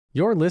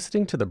You're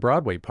listening to the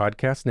Broadway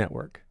Podcast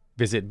Network.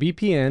 Visit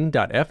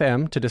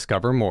bpn.fm to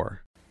discover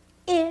more.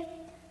 If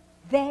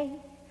they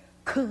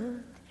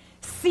could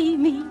see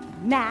me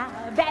now,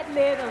 that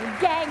little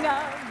gang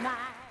of mine.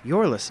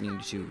 You're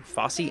listening to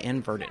Fosse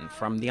and Verdon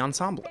from The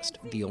Ensemblist,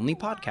 the only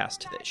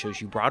podcast that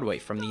shows you Broadway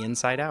from the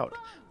inside out.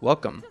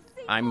 Welcome,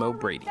 I'm Mo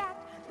Brady.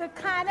 The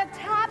kind of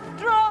top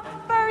drawer,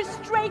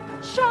 first-rate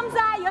chums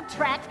I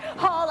attract.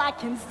 All I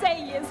can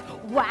say is,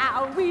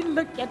 wow, we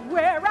look at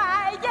where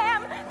I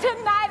am.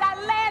 Tonight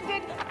I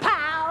landed,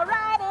 pow,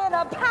 right in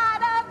a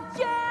pot of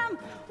jam.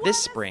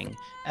 This spring,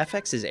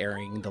 FX is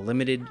airing the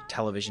limited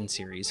television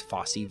series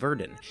Fosse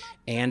Verdon,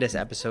 and as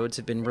episodes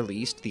have been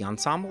released, The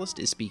Ensemblist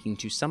is speaking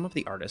to some of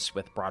the artists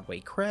with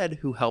Broadway cred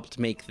who helped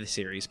make the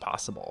series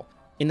possible.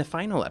 In the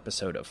final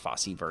episode of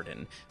Fosse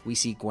Verdon, we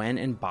see Gwen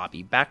and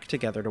Bobby back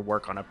together to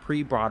work on a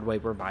pre-Broadway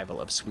revival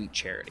of Sweet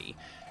Charity.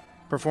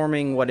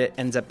 Performing what it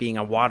ends up being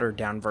a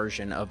watered-down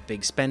version of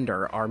Big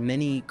Spender are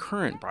many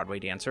current Broadway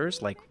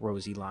dancers like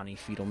Rosie Lonnie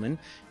Fiedelman,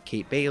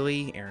 Kate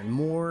Bailey, Erin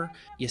Moore,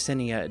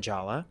 Yesenia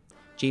Ajala,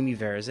 Jamie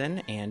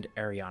Verizon, and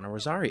Ariana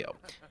Rosario.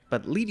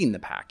 But leading the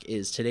pack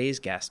is today's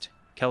guest,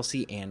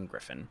 Kelcy and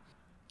Griffin.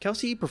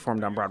 Kelcy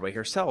performed on Broadway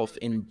herself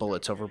in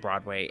Bullets Over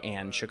Broadway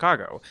and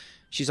Chicago.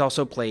 She's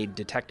also played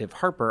Detective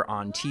Harper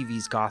on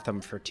TV's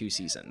Gotham for 2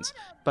 seasons.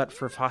 But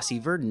for Fosse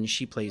Verdon,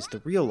 she plays the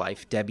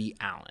real-life Debbie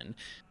Allen.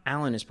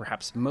 Allen is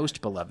perhaps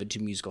most beloved to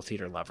musical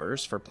theater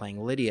lovers for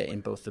playing Lydia in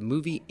both the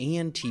movie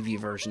and TV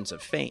versions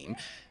of Fame.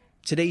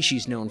 Today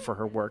she's known for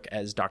her work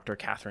as Dr.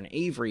 Catherine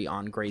Avery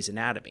on Grey's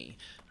Anatomy.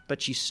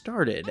 But she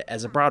started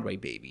as a Broadway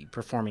baby,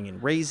 performing in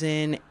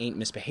Raisin, Ain't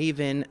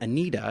Misbehavin',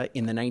 Anita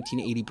in the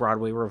 1980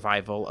 Broadway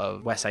revival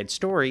of West Side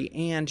Story,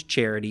 and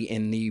Charity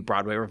in the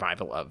Broadway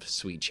revival of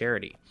Sweet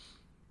Charity.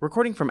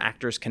 Recording from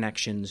Actors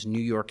Connection's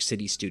New York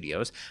City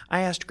studios,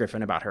 I asked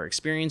Griffin about her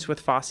experience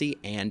with Fosse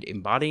and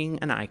embodying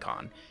an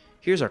icon.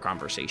 Here's our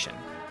conversation.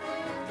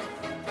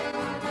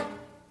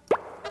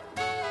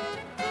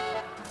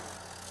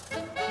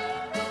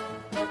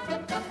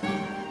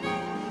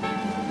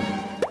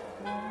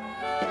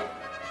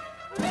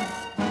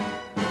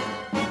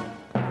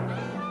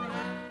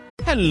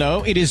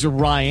 Hello, it is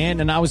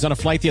Ryan, and I was on a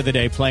flight the other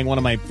day playing one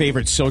of my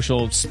favorite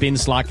social spin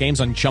slot games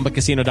on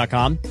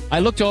ChumbaCasino.com. I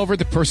looked over at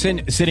the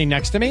person sitting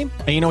next to me,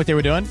 and you know what they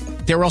were doing?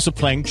 They were also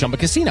playing Chumba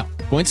Casino.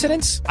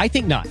 Coincidence? I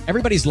think not.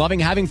 Everybody's loving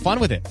having fun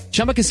with it.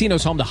 Chumba Casino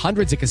is home to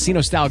hundreds of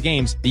casino-style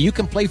games that you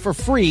can play for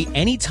free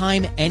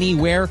anytime,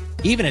 anywhere,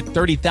 even at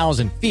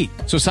 30,000 feet.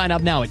 So sign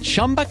up now at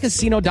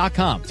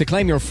ChumbaCasino.com to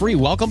claim your free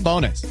welcome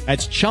bonus.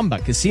 That's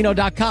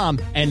ChumbaCasino.com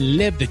and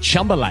live the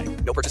Chumba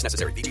life. No purchase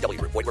necessary.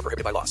 VGW. Void where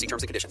prohibited by law. See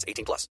terms and conditions.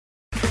 18+.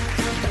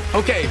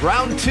 Okay,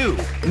 round 2.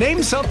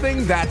 Name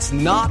something that's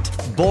not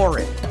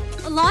boring.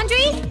 A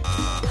laundry?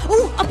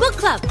 Ooh, a book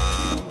club.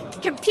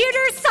 Computer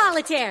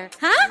solitaire,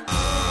 huh?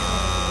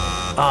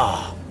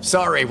 Ah,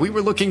 sorry, we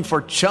were looking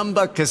for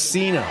Chumba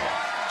Casino.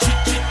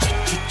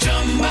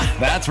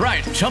 That's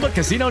right,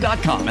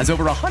 ChumbaCasino.com has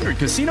over 100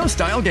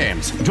 casino-style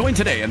games. Join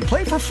today and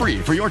play for free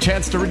for your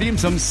chance to redeem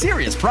some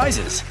serious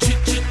prizes.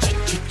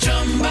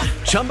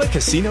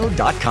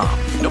 ChumbaCasino.com.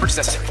 No purchase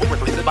necessary. Void where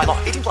prohibited by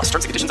law. 18+. Terms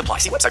and conditions apply.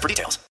 See website for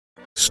details.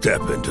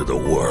 Step into the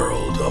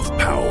world of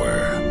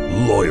power,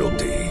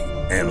 loyalty,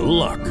 and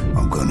luck.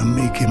 I'm gonna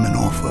make him an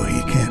offer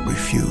he can't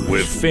refuse.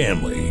 With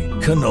family,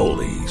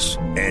 cannolis,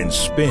 and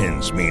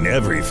spins mean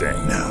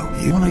everything. Now,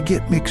 you wanna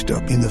get mixed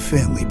up in the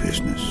family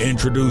business.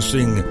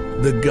 Introducing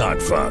The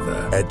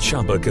Godfather at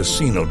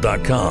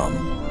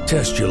ChumbaCasino.com.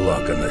 Test your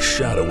luck in the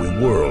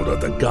shadowy world of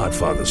The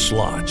Godfather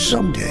slot.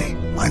 Someday,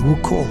 I will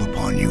call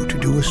upon you to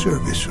do a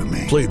service for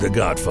me. Play The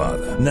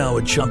Godfather, now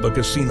at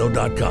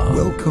ChumbaCasino.com.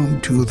 Welcome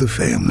to the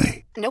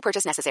family. No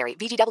purchase necessary.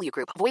 VGW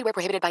Group. Void where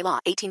prohibited by law.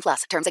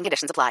 18+. Terms and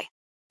conditions apply.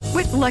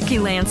 With Lucky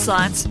Land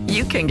Slots,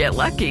 you can get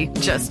lucky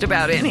just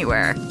about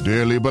anywhere.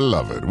 Dearly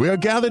beloved, we are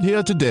gathered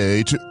here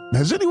today to...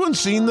 Has anyone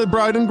seen the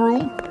bride and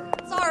groom?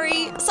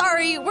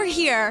 Sorry, we're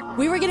here.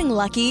 We were getting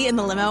lucky in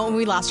the limo and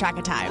we lost track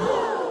of time.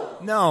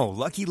 No,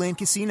 Lucky Land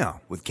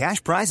Casino, with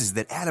cash prizes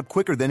that add up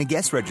quicker than a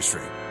guest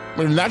registry.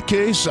 In that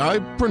case, I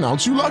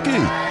pronounce you lucky.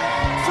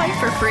 Play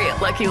for free at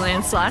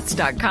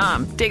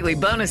LuckyLandSlots.com. Daily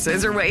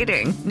bonuses are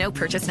waiting. No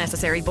purchase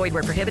necessary. Void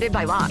where prohibited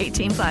by law.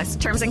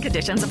 18+. Terms and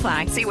conditions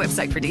apply. See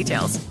website for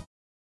details.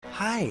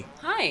 Hi.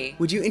 Hi.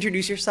 Would you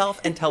introduce yourself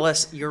and tell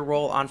us your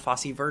role on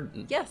Fosse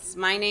Verdon? Yes,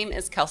 my name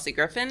is Kelcy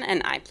Griffin,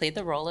 and I played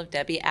the role of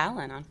Debbie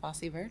Allen on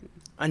Fosse Verdon.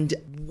 And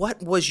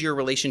what was your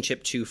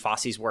relationship to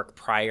Fosse's work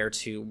prior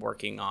to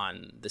working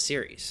on the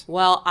series?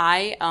 Well,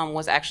 I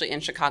was actually in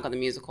Chicago the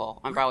musical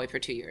on Broadway for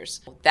 2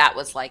 years. That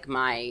was like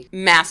my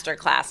master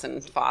class in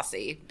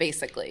Fosse,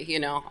 basically. You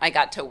know, I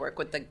got to work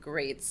with the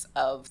greats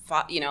of,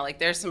 like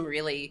there's some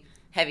really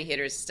heavy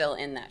hitters still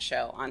in that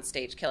show on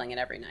stage, killing it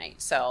every night.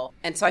 So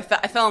I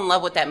fell in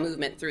love with that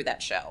movement through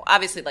that show.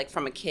 Obviously, like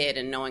from a kid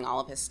and knowing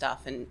all of his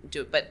stuff and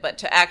but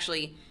to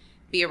actually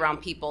be around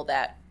people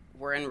that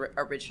were in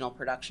original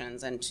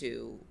productions and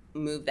to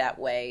move that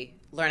way,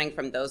 learning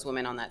from those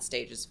women on that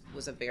stage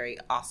was a very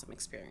awesome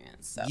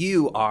experience. So.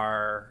 You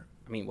are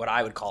what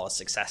I would call a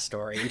success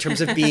story in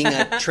terms of being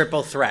a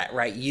triple threat,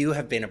 right? You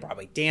have been a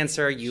Broadway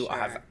dancer. You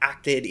have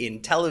acted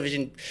in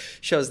television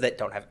shows that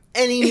don't have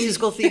any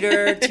musical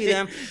theater to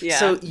them. Yeah.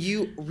 So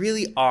you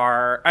really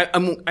are,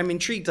 I'm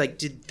intrigued, like,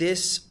 did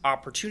this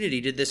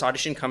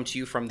audition come to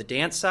you from the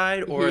dance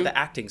side or the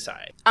acting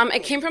side?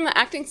 It came from the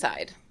acting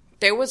side.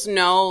 There was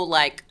no,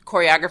 like,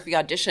 choreography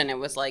audition. It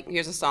was like,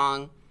 here's a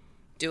song,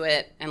 do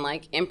it, and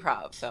like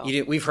improv. So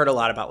we've heard a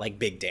lot about like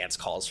big dance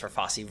calls for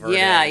Fosse Verdon.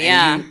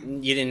 Yeah.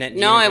 You didn't.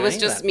 No, it was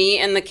just me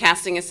and the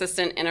casting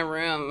assistant in a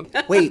room.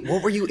 Wait,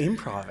 what were you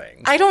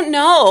improving? I don't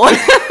know.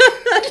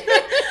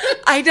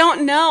 I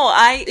don't know.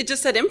 It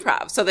just said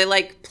improv. So they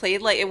like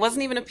played like, it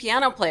wasn't even a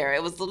piano player.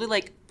 It was literally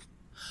like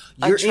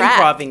you're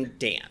improving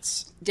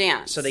dance.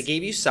 So they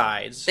gave you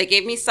sides. They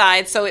gave me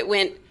sides. So it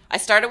went. I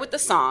started with the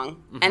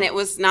song, and it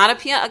was not a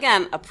piano.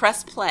 Again, a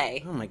press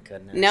play. Oh my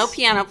goodness. No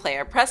piano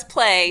player. Press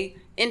play.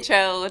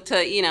 Intro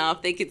to, you know,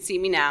 If They Could See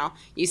Me Now.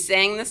 You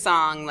sang the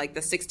song, like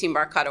the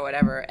 16-bar cut or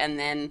whatever, and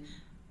then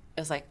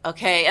it was like,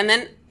 okay. And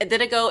then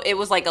it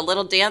was like a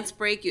little dance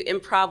break. You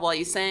improv while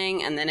you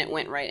sang, and then it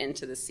went right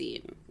into the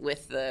scene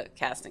with the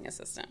casting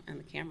assistant and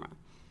the camera.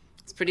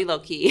 It's pretty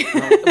low-key.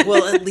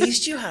 Well, at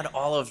least you had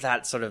all of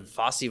that sort of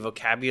Fosse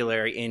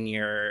vocabulary in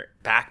your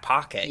back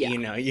pocket, you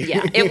know.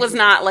 Yeah, it was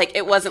not like,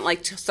 it wasn't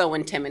like so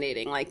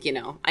intimidating. Like, you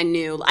know, I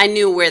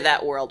knew where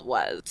that world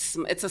was.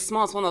 It's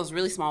one of those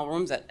really small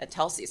rooms at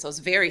Kelcy, so it's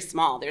very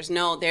small. There's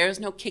no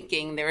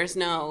kicking, there is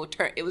no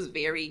turn. It was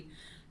very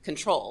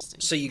controlled.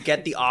 So you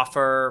get the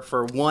offer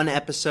for one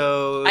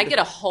episode. I get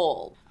a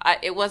hold.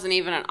 It wasn't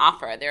even an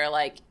offer. They're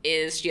like,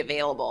 is she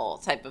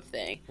available type of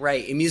thing.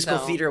 Right. In musical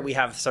theater, we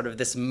have sort of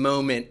this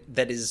moment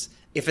that is,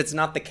 if it's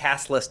not the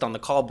cast list on the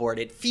call board,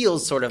 it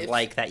feels sort of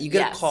like that. You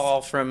get a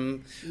call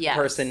from a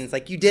person. It's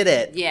like, you did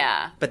it.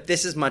 Yeah. But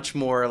this is much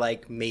more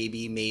like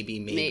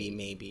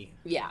maybe.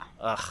 Yeah.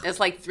 Ugh. It's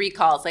like 3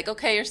 calls. Like,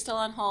 okay, you're still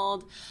on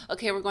hold.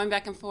 Okay, we're going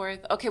back and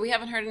forth. Okay, we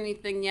haven't heard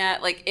anything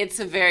yet. Like, it's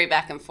a very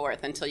back and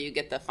forth until you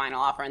get the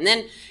final offer. And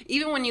then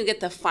even when you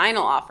get the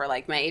final offer,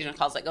 like my agent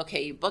calls, like,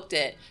 okay, you booked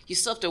it. You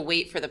still have to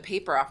wait for the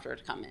paper offer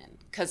to come in.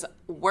 Because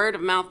word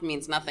of mouth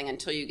means nothing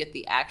until you get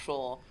the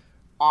actual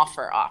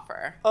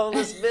offer. Oh,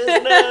 this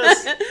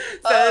business.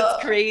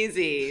 It's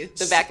crazy,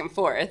 the back and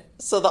forth.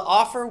 So the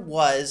offer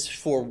was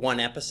for one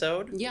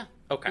episode? Yeah.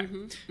 Okay.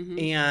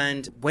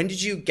 And when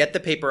did you get the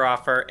paper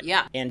offer?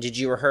 Yeah. And did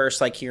you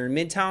rehearse like here in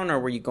Midtown, or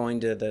were you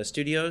going to the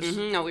studios?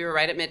 No, we were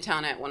right at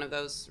Midtown at one of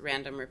those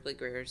random Ripley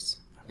Greers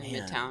in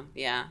Midtown.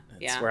 Yeah.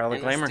 That's where all the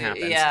glamour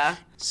happens. Yeah.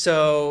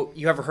 So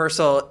you have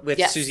rehearsal with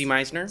Susie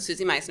Meisner?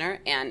 Susie Meisner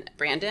and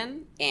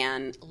Brandon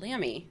and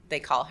Lammy, they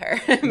call her.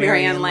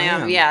 Marianne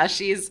Lamb. Yeah,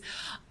 she's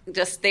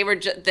just,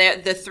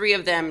 the 3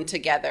 of them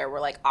together were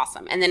like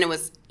awesome. And then it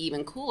was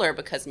even cooler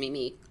because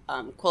Mimi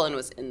Quillen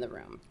was in the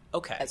room.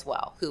 Okay. As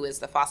well, who is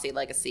the Fosse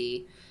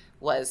legacy,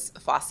 was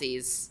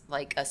Fosse's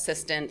like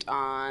assistant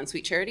on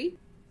Sweet Charity.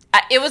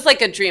 It was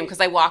like a dream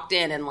because I walked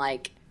in and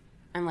like,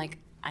 I'm like,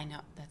 I know,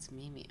 that's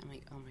Mimi. I'm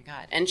like, oh my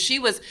God. And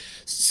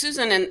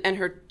Susan and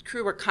her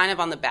crew were kind of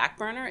on the back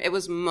burner. It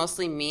was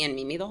mostly me and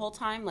Mimi the whole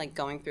time, like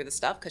going through the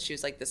stuff because she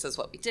was like, this is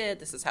what we did.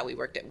 This is how we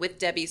worked it with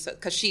Debbie. So,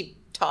 because she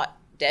taught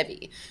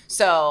Debbie.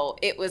 So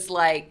it was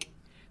like,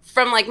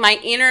 from like my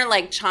inner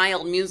like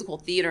child musical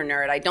theater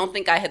nerd, I don't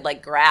think I had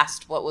like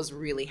grasped what was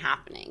really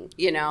happening,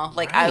 you know?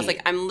 Like I was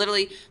like,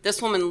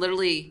 this woman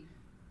literally,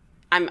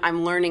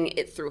 I'm learning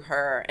it through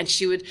her. And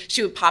she would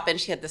pop in,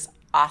 she had this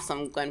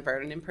awesome Gwen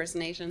Verdon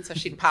impersonation. So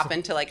she'd pop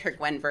into like her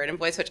Gwen Verdon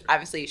voice, which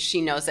obviously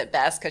she knows it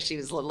best because she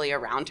was literally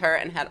around her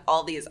and had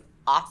all these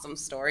awesome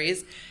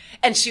stories.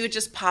 And she would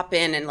just pop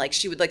in and like,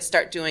 she would like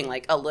start doing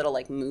like a little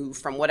like move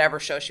from whatever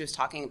show she was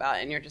talking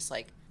about. And you're just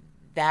like,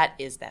 that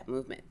is that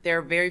movement. There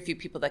are very few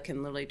people that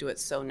can literally do it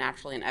so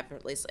naturally and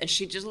effortlessly. And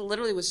she just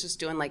literally was just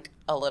doing like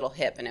a little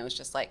hip, and it was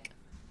just like.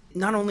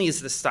 Not only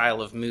is the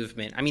style of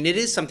movement, I mean, it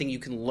is something you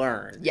can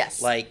learn. Yes.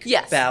 Like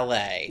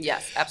ballet.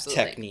 Yes,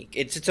 absolutely. Technique.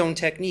 It's its own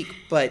technique.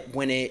 But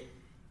when it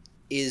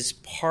is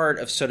part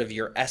of sort of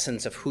your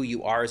essence of who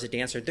you are as a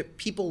dancer,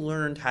 people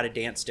learned how to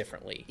dance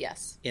differently.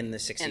 Yes. In the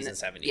 60s and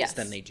 70s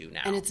than they do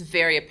now. And it's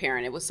very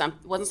apparent. It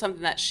wasn't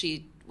something that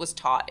she was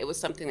taught. It was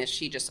something that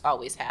she just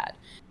always had.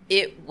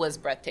 It was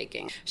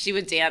breathtaking. She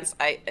would dance.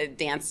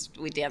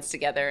 We danced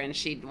together, and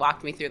she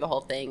walked me through the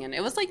whole thing. And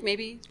it was like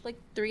maybe like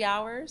 3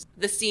 hours.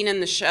 The scene in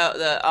the show,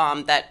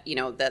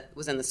 that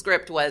was in the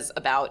script, was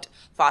about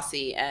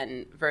Fosse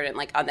and Verdon,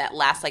 like on that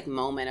last like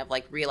moment of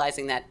like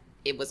realizing that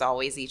it was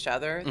always each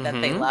other that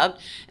they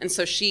loved. And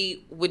so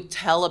she would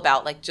tell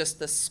about like just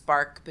the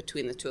spark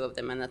between the 2 of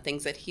them and the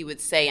things that he would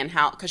say and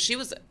how, because she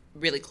was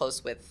really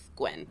close with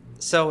Gwen.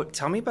 So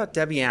tell me about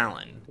Debbie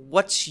Allen.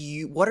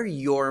 What are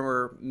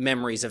your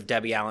memories of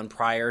Debbie Allen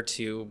prior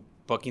to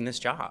booking this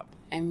job?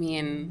 I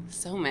mean,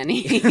 so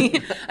many.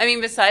 I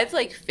mean, besides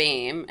like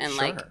fame and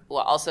like,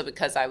 well, also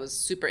because I was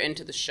super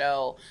into the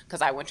show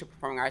because I went to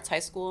performing arts high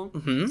school.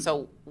 Mm-hmm.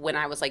 So when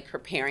I was like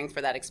preparing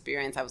for that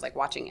experience, I was like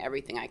watching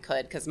everything I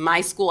could because my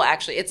school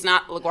actually, it's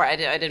not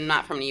LaGuardia. I'm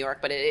not from New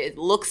York, but it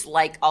looks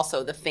like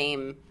also the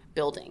Fame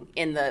building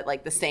in the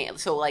like the same.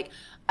 So like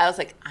I was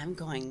like, I'm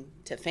going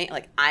to Fame.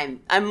 Like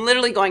I'm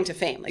literally going to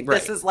Fame. Like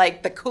this is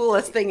like the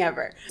coolest thing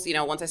ever. So, you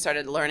know, once I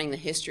started learning the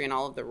history and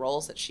all of the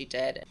roles that she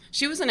did,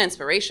 she was an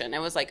inspiration. It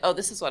was like, oh,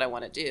 this is what I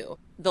want to do.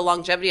 The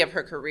longevity of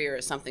her career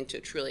is something to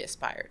truly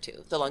aspire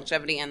to. The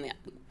longevity and the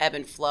ebb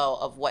and flow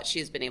of what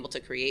she's been able to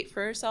create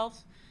for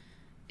herself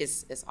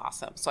is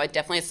awesome. So I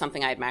definitely, it's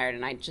something I admired,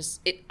 and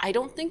I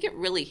don't think it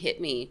really hit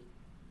me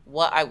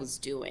what I was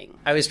doing.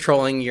 I was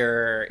trolling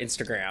your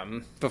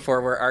Instagram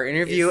before our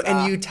interview,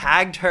 and you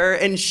tagged her,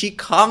 and she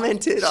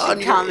commented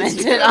on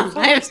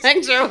my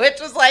picture, which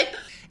was like,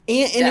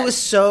 and it was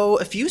so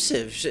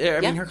effusive. I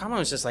mean, her comment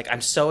was just like,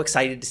 "I'm so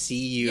excited to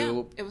see you."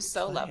 Yeah, it was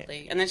so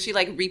lovely. And then she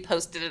like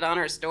reposted it on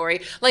her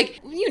story. Like,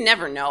 you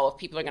never know if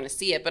people are going to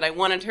see it, but I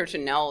wanted her to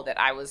know that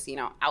I was, you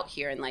know, out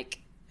here, and like,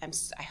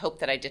 I hope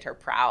that I did her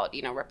proud,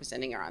 you know,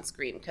 representing her on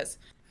screen. Because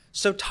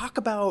so talk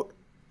about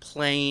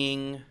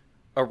playing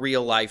a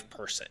real life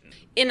person.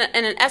 In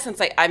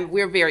essence,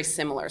 we're very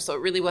similar, so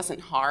it really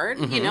wasn't hard.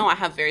 Mm-hmm. You know, I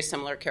have very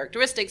similar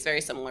characteristics, very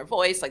similar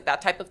voice, like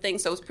that type of thing.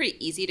 So it was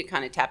pretty easy to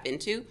kind of tap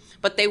into.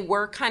 But they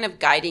were kind of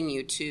guiding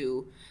you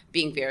to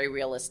being very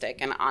realistic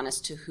and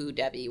honest to who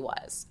Debbie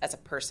was as a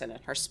person,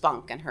 and her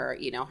spunk and her,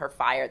 you know, her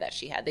fire that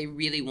she had. They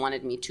really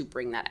wanted me to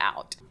bring that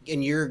out.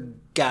 And you're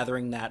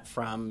gathering that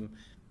from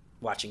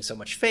watching so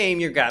much Fame,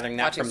 you're gathering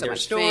that from their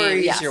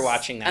stories, yes. You're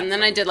watching that. And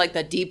then I did like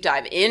the deep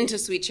dive into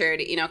Sweet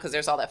Charity, you know, because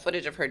there's all that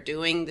footage of her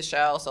doing the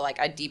show. So like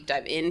I deep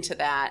dive into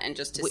that and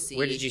just to see.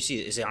 Where did you see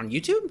it? Is it on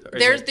YouTube?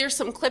 There's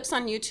some clips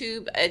on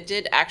YouTube.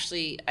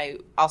 I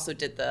also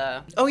did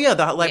the. Oh yeah,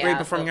 the Library of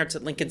Performing Arts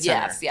at Lincoln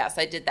Center. Yes,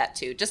 I did that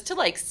too, just to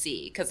like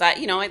see, because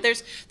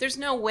there's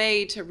no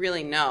way to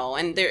really know,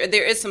 and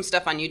there is some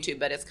stuff on YouTube,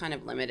 but it's kind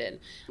of limited.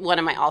 One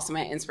of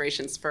my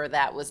inspirations for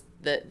that was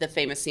the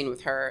famous scene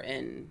with her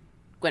in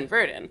Gwen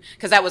Verdon,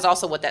 because that was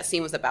also what that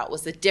scene was about,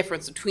 was the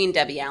difference between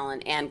Debbie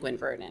Allen and Gwen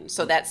Verdon.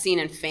 So that scene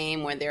in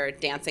Fame when they're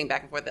dancing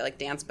back and forth, that like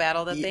dance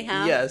battle that they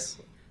have. Yes.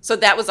 So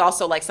that was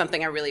also like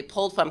something I really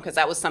pulled from, because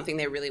that was something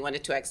they really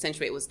wanted to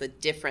accentuate, was the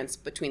difference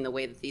between the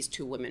way that these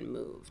two women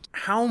moved.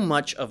 How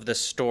much of the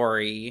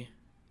story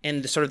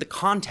and sort of the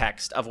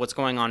context of what's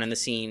going on in the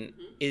scene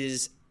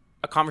is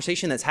a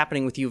conversation that's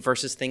happening with you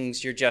versus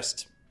things you're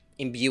just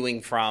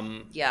imbuing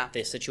from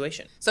the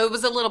situation? So it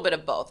was a little bit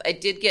of both. I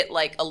did get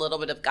like a little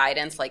bit of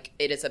guidance, like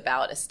it is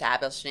about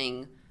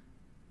establishing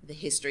the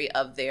history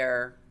of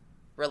their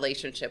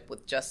relationship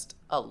with just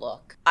a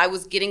look. I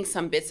was getting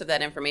some bits of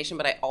that information,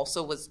 but I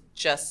also was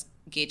just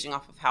gauging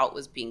off of how it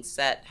was being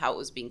set, how it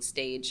was being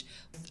staged.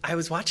 I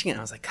was watching it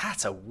and I was like,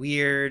 that's a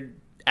weird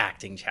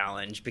acting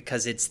challenge,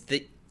 because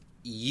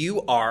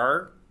you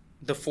are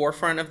the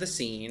forefront of the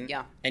scene,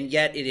 and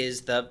yet it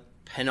is the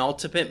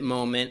penultimate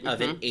moment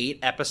of an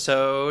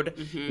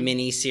 8-episode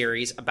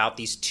mini-series about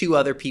these two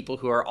other people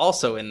who are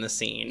also in the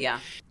scene. Yeah.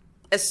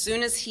 As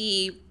soon as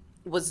he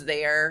was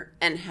there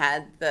and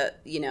had the,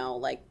 you know,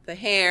 like the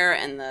hair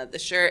and the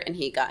shirt, and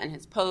he got in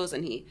his pose,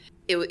 and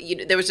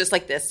there was just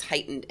like this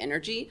heightened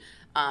energy.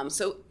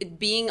 So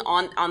being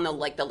on the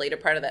like the later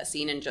part of that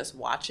scene and just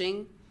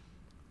watching,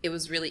 it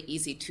was really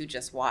easy to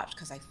just watch,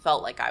 because I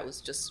felt like I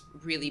was just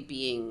really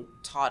being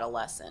taught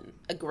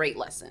a great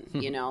lesson,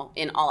 you know,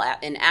 in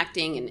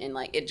acting and in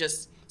like it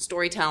just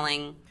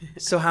storytelling.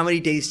 So how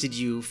many days did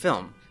you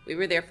film? We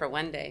were there for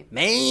one day.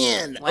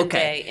 Man, one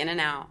day, in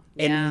and out.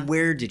 And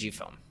where did you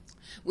film?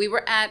 We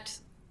were at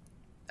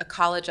a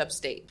college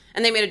upstate,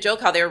 and they made a joke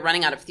how they were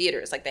running out of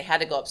theaters. Like they had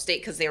to go upstate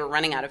because they were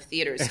running out of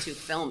theaters to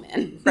film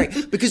in. Right,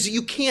 because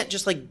you can't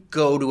just like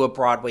go to a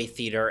Broadway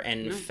theater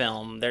and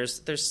film.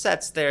 There's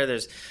sets there.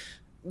 There's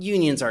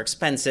unions are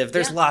expensive.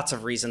 There's lots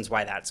of reasons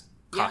why that's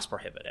cost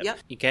prohibitive. Yep.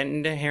 You get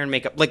into hair and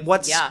makeup. Like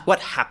what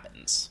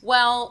happens?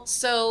 Well,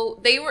 so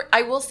they were.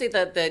 I will say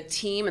that the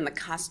team and the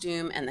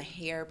costume and the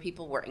hair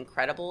people were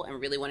incredible and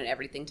really wanted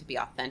everything to be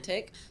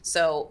authentic.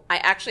 So I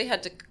actually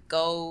had to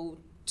go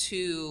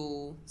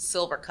to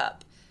Silver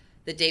Cup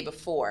the day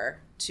before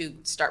to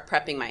start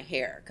prepping my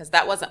hair, because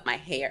that wasn't my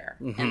hair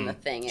in the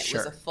thing. It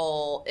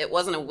was it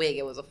wasn't a wig,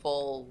 it was a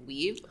full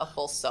weave, a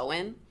full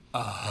sew-in,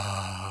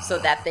 so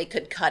that they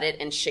could cut it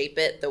and shape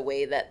it the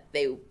way that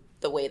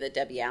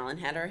Debbie Allen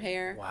had her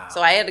hair. Wow.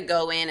 So I had to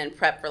go in and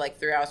prep for like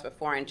 3 hours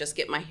before and just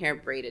get my hair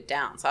braided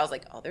down. So I was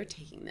like, oh, they're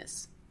taking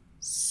this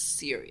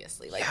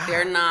seriously. Like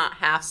they're not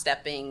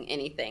half-stepping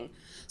anything.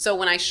 So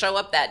when I show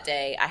up that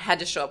day, I had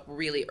to show up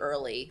really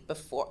early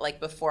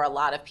before a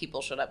lot of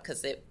people showed up,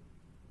 because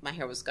my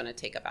hair was going to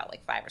take about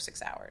like 5 or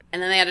 6 hours. And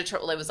then they had to,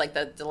 it was like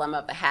the dilemma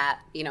of the hat,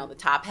 you know, the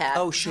top hat.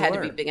 Oh, sure. Had to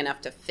be big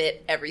enough to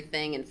fit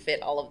everything and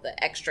fit all of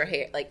the extra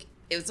hair. Like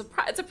it's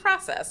a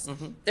process.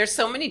 There's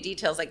so many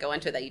details that go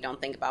into it that you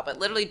don't think about, but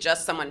literally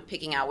just someone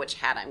picking out which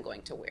hat I'm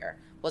going to wear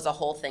was a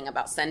whole thing,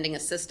 about sending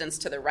assistants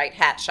to the right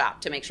hat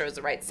shop to make sure it was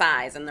the right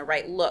size and the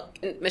right look.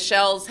 And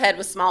Michelle's head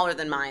was smaller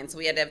than mine, so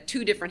we had to have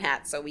 2 different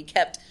hats. So we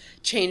kept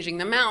changing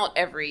them out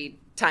every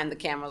time the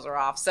cameras were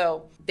off.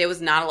 So there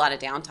was not a lot of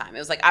downtime. It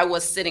was like I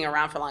was sitting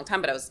around for a long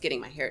time, but I was getting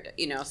my hair,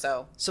 you know,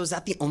 so. So is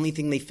that the only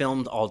thing they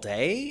filmed all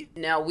day?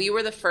 No, we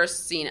were the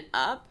first scene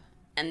up.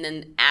 And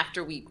then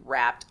after we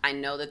wrapped, I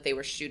know that they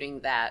were shooting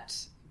that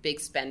Big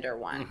Spender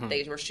one. Mm-hmm.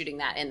 They were shooting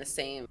that in the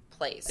same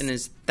place. And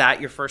is that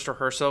your first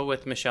rehearsal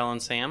with Michelle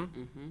and Sam?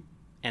 Mm-hmm.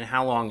 And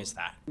how long is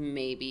that?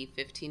 Maybe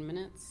 15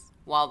 minutes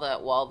while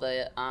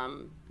the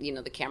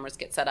the cameras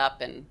get set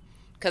up, and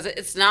because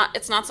it's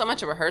not so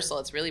much a rehearsal.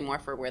 It's really more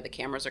for where the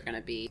cameras are going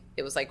to be.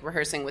 It was like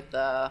rehearsing with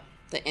the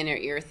inner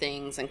ear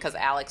things, and because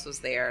Alex was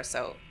there,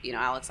 so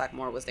Alex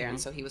Lockmore was there, and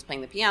so he was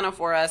playing the piano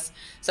for us.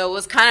 So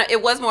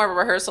it was more of a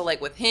rehearsal like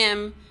with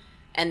him,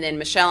 and then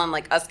Michelle and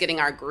like us getting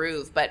our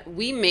groove. But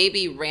we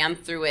maybe ran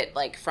through it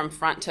like from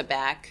front to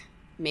back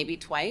maybe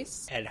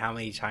twice. And how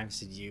many times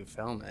did you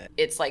film it?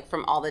 It's like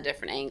from all the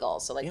different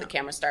angles. So like the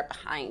cameras start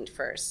behind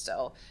first.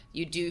 So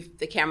you do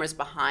the cameras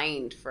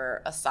behind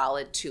for a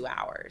solid 2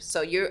 hours.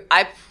 So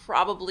I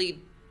probably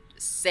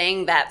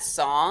sang that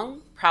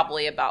song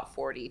probably about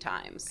 40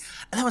 times.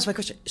 And that was my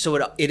question. So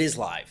it is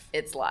live.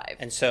 It's live.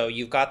 And so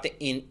you've got the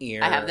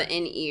in-ear. I have the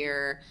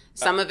in-ear.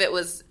 Some of it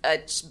was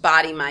a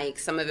body mic.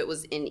 Some of it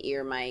was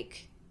in-ear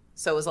mic.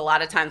 So it was a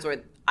lot of times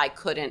where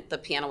the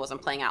piano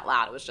wasn't playing out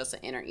loud. It was just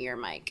an inner ear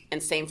mic.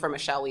 And same for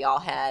Michelle. We all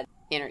had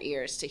inner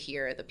ears to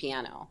hear the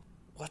piano.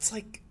 What's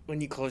like when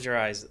you close your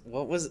eyes,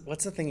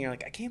 what's the thing you're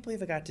like, I can't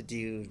believe I got to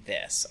do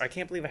this. Or I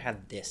can't believe I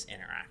had this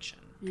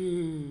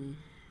interaction.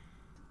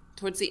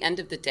 Towards the end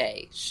of the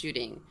day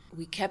shooting,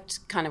 we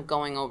kept kind of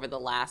going over the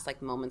last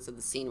like moments of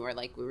the scene where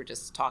like we were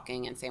just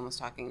talking and Sam was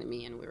talking to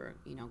me and we were,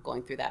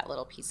 going through that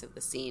little piece of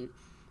the scene.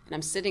 And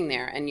I'm sitting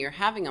there and you're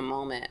having a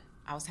moment.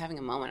 I was having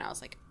a moment. I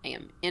was like, I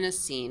am in a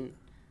scene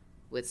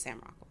with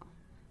Sam Rockwell.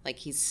 Like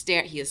he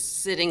is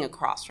sitting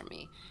across from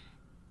me.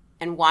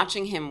 And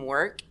watching him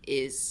work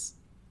is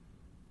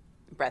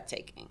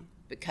breathtaking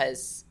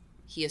because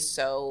he is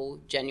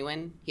so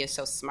genuine. He is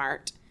so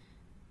smart.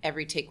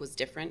 Every take was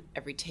different.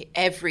 Every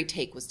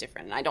take was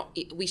different. And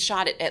we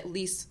shot it at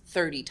least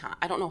 30 times.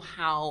 I don't know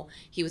how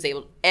he was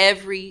able.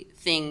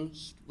 Everything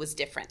was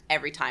different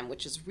every time,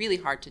 which is really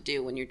hard to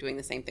do when you're doing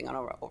the same thing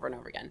over and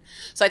over again.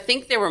 So I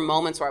think there were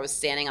moments where I was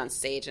standing on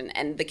stage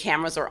and the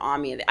cameras were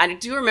on me. I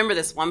do remember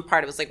this one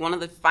part. It was like one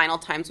of the final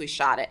times we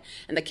shot it,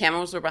 and the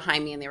cameras were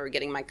behind me, and they were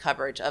getting my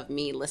coverage of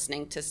me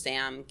listening to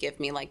Sam give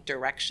me like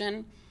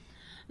direction.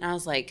 And I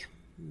was like,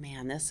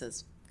 man, this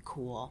is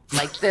cool.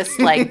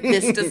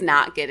 This does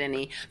not get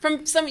any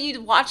from some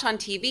you watch on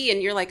TV and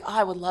you're like, oh,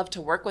 I would love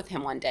to work with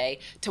him one day,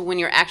 to when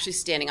you're actually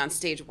standing on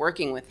stage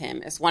working with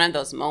him. It's one of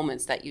those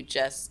moments that you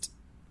just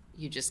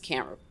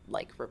can't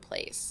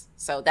replace.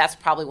 So that's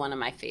probably one of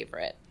my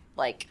favorite.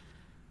 Like,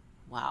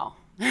 wow.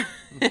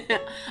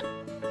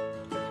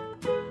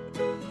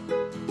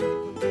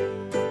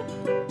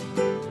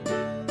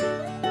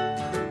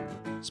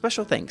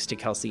 Special thanks to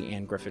Kelcy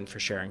and Griffin for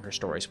sharing her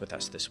stories with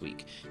us this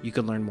week. You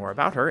can learn more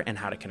about her and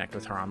how to connect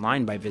with her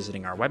online by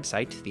visiting our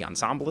website,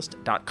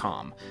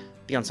 theensemblist.com.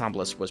 The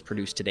Ensemblist was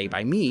produced today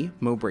by me,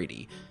 Mo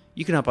Brady.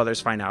 You can help others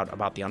find out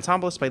about The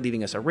Ensemblist by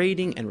leaving us a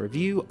rating and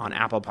review on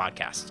Apple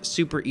Podcasts.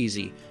 Super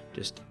easy.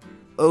 Just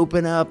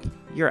open up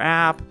your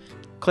app,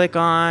 click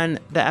on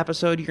the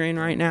episode you're in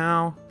right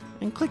now,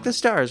 and click the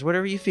stars,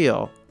 whatever you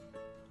feel.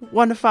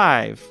 1 to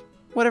 5.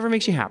 Whatever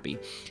makes you happy.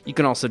 You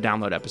can also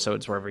download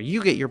episodes wherever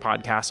you get your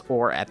podcasts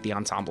or at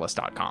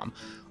theensemblist.com.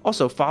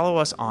 Also, follow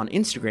us on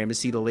Instagram to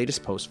see the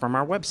latest posts from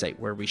our website,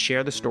 where we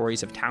share the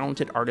stories of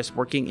talented artists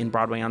working in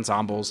Broadway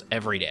ensembles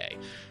every day.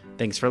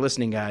 Thanks for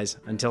listening, guys.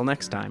 Until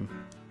next time.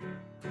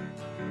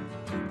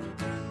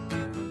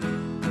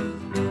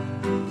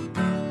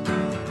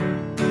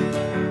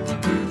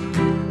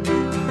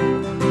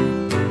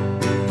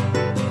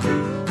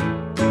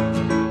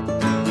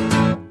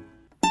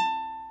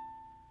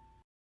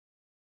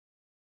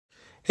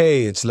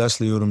 Hey, it's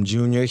Leslie Odom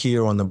Jr.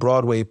 here on the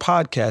Broadway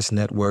Podcast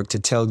Network to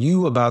tell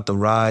you about the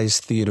Rise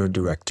Theater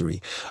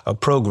Directory, a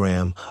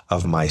program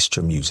of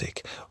Maestro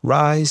Music.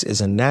 Rise is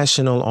a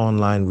national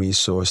online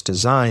resource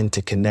designed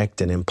to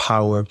connect and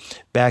empower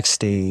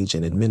backstage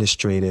and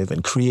administrative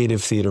and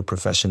creative theater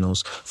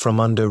professionals from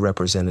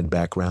underrepresented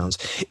backgrounds.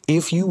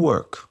 If you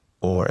work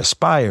or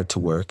aspire to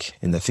work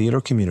in the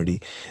theater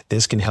community,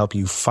 this can help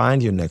you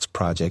find your next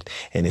project.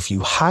 And if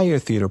you hire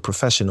theater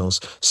professionals,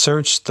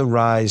 search the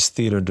Rise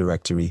Theater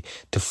Directory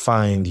to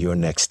find your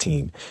next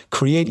team.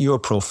 Create your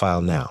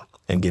profile now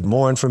and get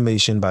more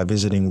information by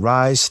visiting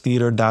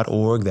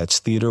risetheater.org. That's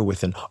theater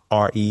with an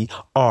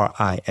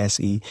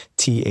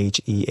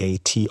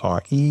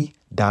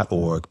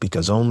RERISETHEATRE.org,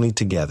 because only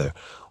together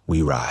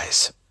we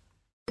rise.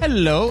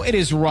 Hello, it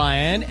is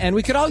Ryan, and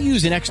we could all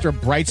use an extra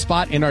bright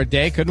spot in our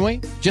day, couldn't we?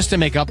 Just to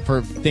make up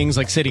for things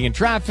like sitting in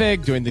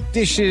traffic, doing the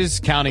dishes,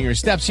 counting your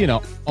steps,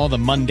 all the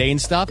mundane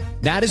stuff.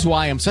 That is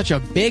why I'm such a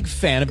big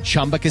fan of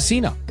Chumba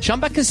Casino.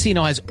 Chumba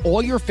Casino has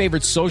all your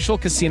favorite social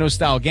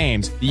casino-style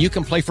games that you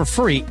can play for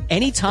free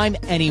anytime,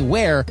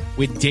 anywhere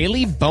with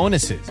daily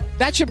bonuses.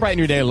 That should brighten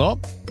your day a little.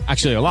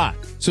 Actually, a lot.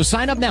 So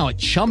sign up now at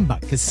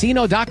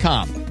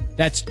ChumbaCasino.com.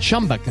 That's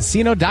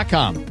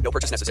ChumbaCasino.com. No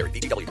purchase necessary.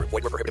 VGW Group.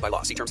 Void where prohibited by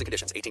law. See terms and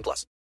conditions. 18+.